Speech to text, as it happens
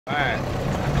Alright.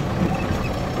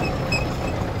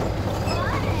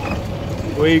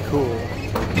 Way cool.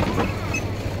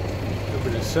 Over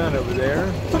the sun over there.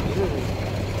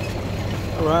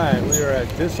 Alright, we are at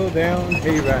Thistledown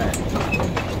Hayride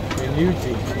in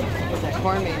Eugene. That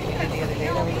corn man you had the other day,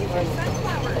 that was the corn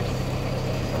man.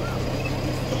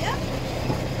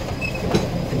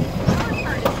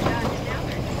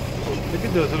 Look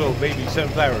at those little baby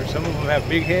sunflowers. Some of them have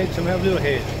big heads, some have little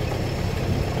heads.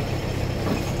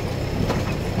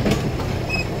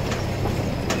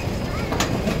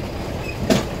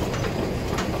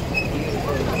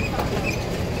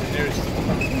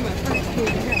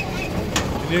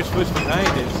 And there's what's behind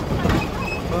us.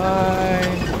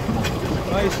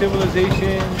 Bye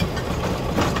civilization.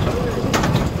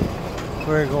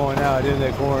 We're going out in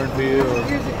the cornfield.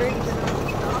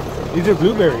 These are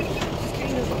blueberries.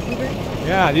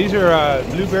 Yeah, these are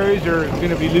blueberries are going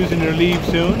to be losing their leaves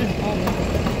soon.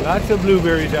 Lots of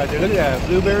blueberries out there. Look at that,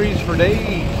 blueberries for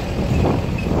days.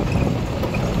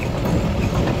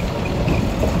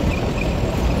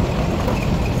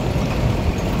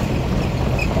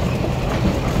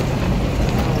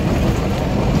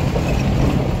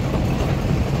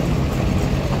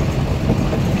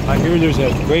 I hear there's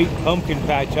a great pumpkin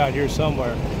patch out here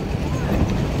somewhere.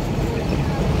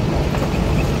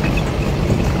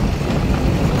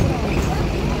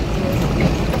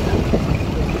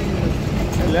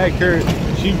 I like her.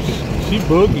 She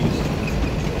boogies.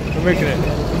 We're making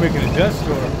a dust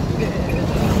storm.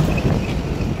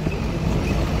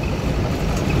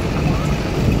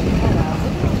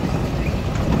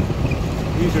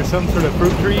 These are some sort of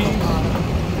fruit trees.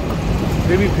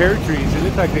 Maybe pear trees. They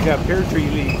look like they got pear tree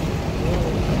leaves.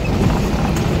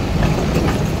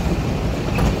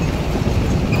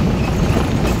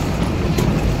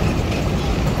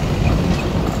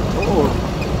 Oh,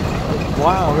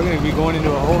 wow, we're going to be going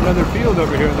into a whole other field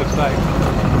over here, it looks like.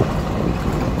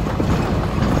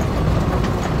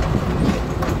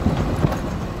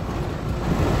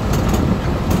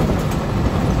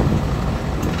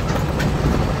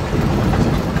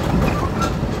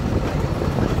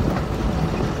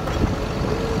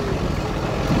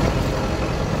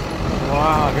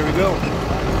 Wow, here we go.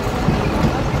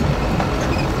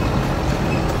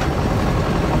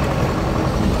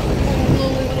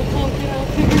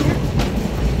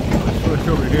 Let's switch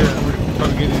over here. We're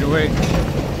probably getting it away.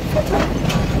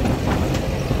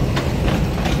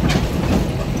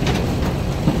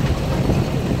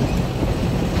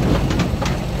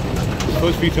 There's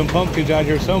supposed to be some pumpkins out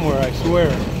here somewhere, I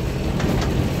swear.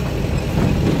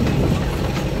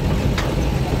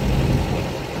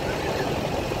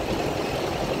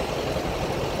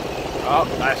 Oh,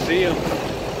 I see him.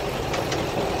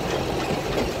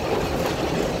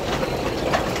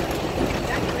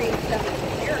 That green stuff is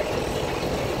carrots.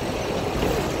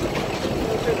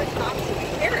 Those are the tops of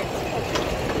carrots.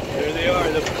 There they are,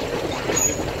 the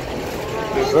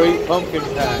great pumpkin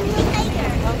patch.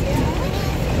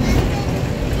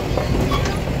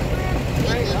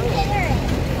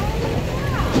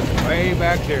 Way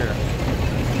back there.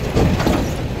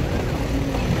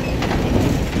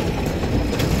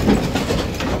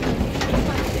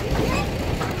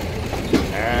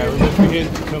 We must be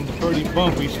hitting some pretty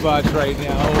bumpy spots right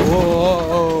now.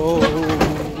 Whoa,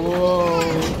 whoa.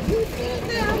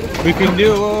 We can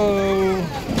do, whoa.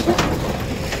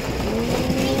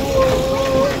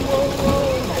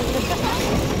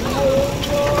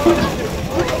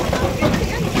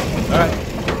 Alright,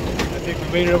 I think we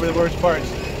made it over the worst parts.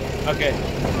 Okay,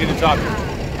 let's get to talking.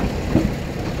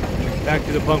 Back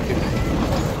to the pumpkin.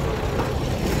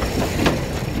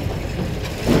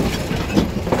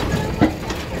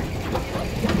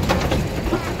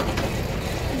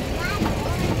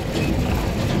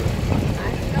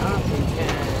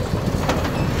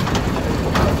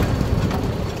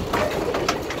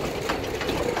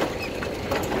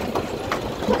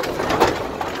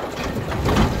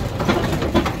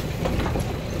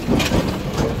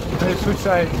 Switch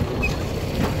side.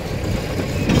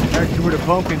 Back to where the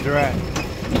pumpkins are at.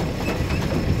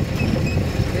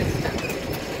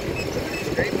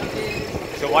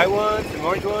 Some white ones, some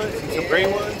orange ones, and some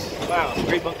gray ones. Wow,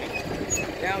 great pumpkin.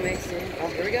 They're all mixed in. Oh,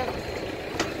 here we go.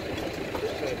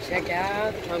 So check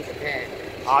out the pumpkin patch.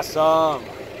 Awesome.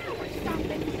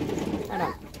 Hold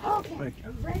on. Okay.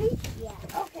 Ready? Yeah.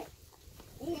 Okay.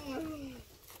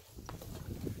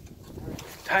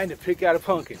 Time to pick out a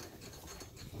pumpkin.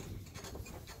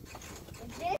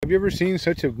 Have you ever seen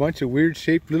such a bunch of weird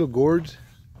shaped little gourds?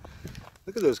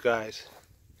 Look at those guys.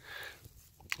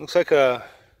 Looks like a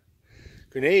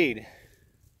grenade.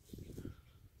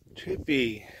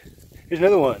 Trippy. Here's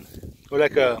another one. Or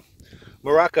like a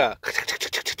maraca.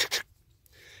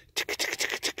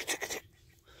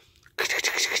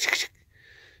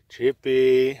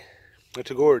 Chippy.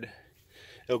 That's a gourd.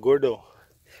 El Gordo.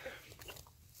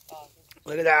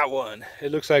 Look at that one.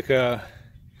 It looks like a,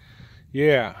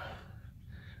 yeah,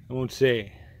 I won't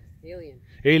say. Alien.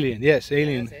 Alien, yes,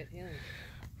 alien. That's it,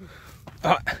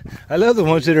 alien. I love the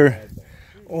ones that are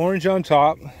orange on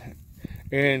top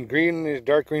and green is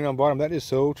dark green on bottom. That is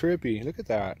so trippy. Look at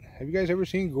that. Have you guys ever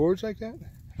seen gourds like that?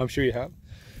 I'm sure you have.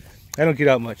 I don't get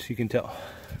out much, you can tell.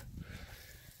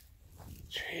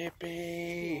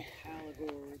 Trippy.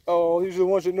 Oh, these are the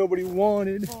ones that nobody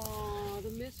wanted. Oh,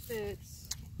 the misfits.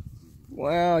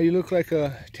 Wow, you look like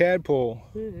a tadpole.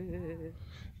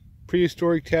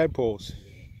 Prehistoric tadpoles.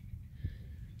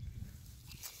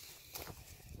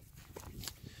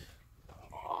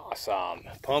 Awesome.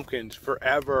 Pumpkins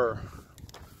forever.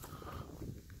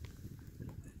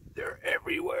 They're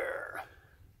everywhere.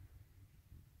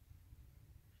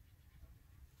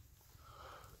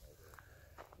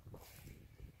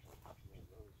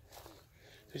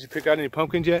 Did you pick out any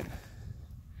pumpkins yet?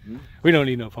 We don't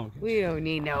need no pumpkins. We don't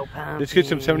need no pumpkins. Let's get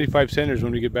some 75 centers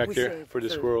when we get back there for the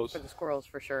squirrels. For the squirrels,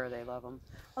 for sure. They love them.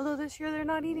 Although this year they're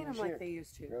not eating them like they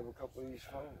used to. Grab a couple of these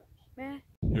home. Meh.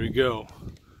 Here we go.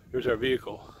 Here's our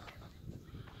vehicle.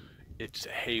 It's a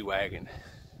hay wagon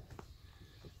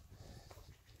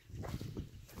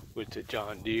with the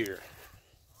John Deere.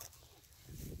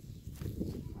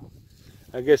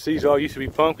 I guess these all used to be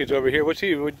pumpkins over here. What's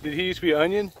he? Did he used to be an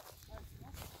onion?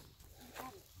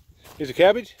 Is it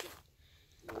cabbage?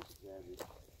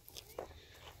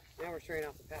 Now we're straight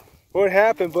off the path. What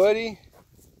happened, buddy?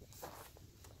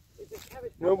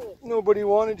 Nobody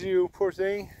wanted you, poor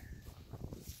thing.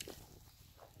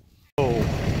 Oh,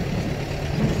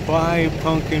 5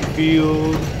 pumpkin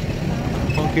field,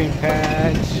 pumpkin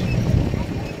patch.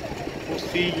 We'll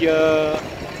see ya.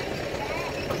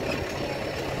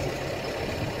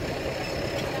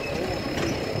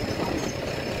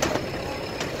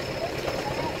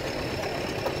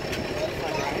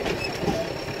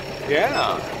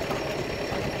 Yeah.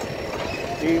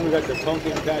 We even got the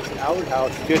pumpkin patch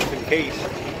outhouse just in case.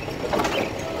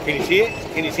 Can you see it?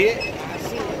 Can you see it? I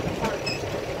see it.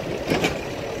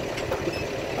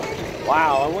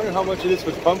 Wow, I wonder how much of this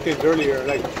was pumpkins earlier.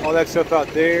 Like all that stuff out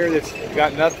there that's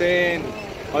got nothing.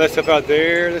 All that stuff out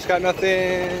there that's got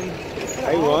nothing.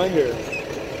 I wonder.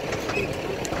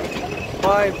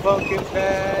 5 pumpkin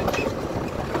patch.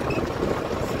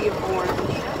 See a orange.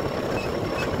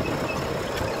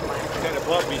 Kind of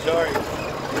bumpy, sorry.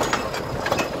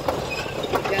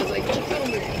 Dad's like, don't kill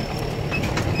me.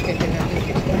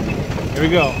 Here we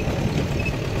go.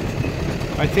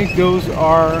 I think those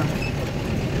are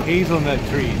hazelnut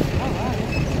trees.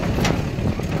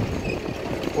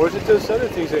 Or is it those other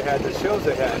things they had, the shells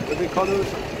they had? What do they call those?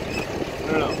 I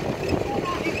don't know.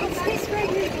 What's this right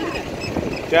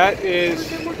here? That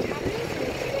is,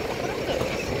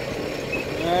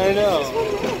 I know.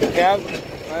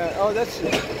 Oh, that's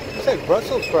like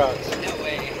Brussels sprouts. No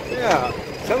way. Yeah,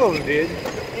 some of them did.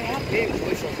 They have big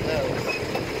bushels of those.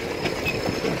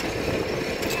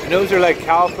 And those are like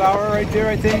cauliflower right there,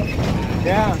 I think.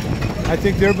 Yeah, I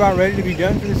think they're about ready to be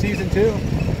done for the season too.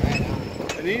 Right on.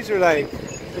 And these are like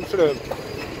some sort of,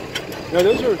 no,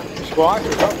 those are squash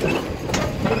or something.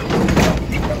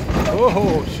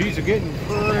 Oh, she's getting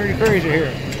pretty crazy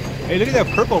here. Hey, look at that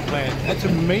purple plant. That's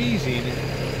amazing.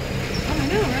 I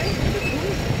know, right?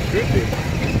 Trippy.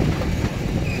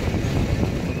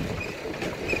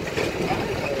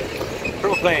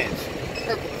 Purple plants.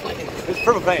 Purple plants. It's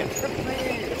purple plants. Purple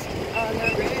plants. Oh,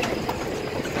 they're red.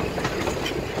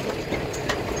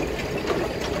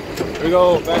 Here we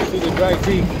go, back through the dry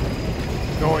creek.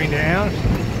 Going down.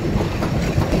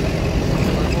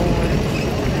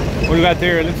 What do we got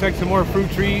there? It looks like some more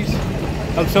fruit trees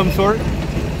of some sort.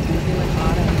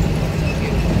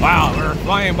 Wow, we're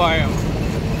flying by them.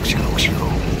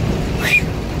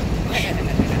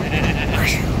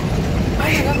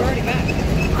 I'm already back.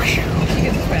 She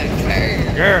gets us back.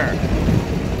 Yeah.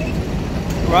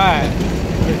 Right.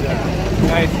 There's a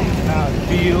nice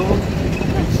field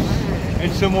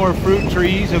and some more fruit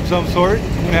trees of some sort.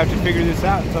 I'm gonna have to figure this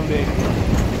out someday.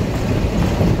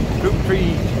 Fruit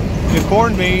trees. The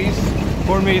corn maze.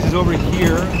 Corn maze is over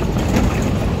here.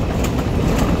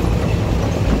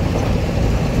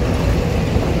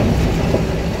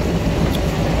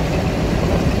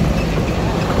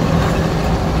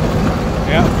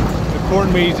 Yeah, the corn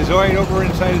maze is right over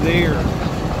inside of there.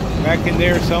 Back in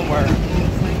there somewhere.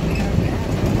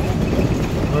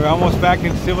 We're almost back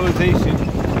in civilization.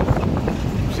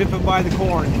 Zipping by the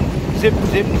corn. Zip,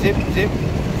 zip, zip, zip.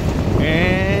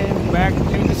 And back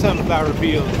to the sunflower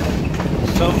fields.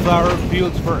 Sunflower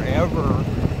fields forever.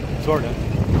 Sorta.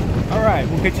 Alright,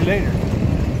 we'll catch you later.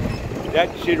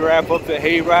 that should wrap up the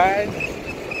hayride.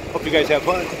 Hope you guys have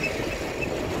fun.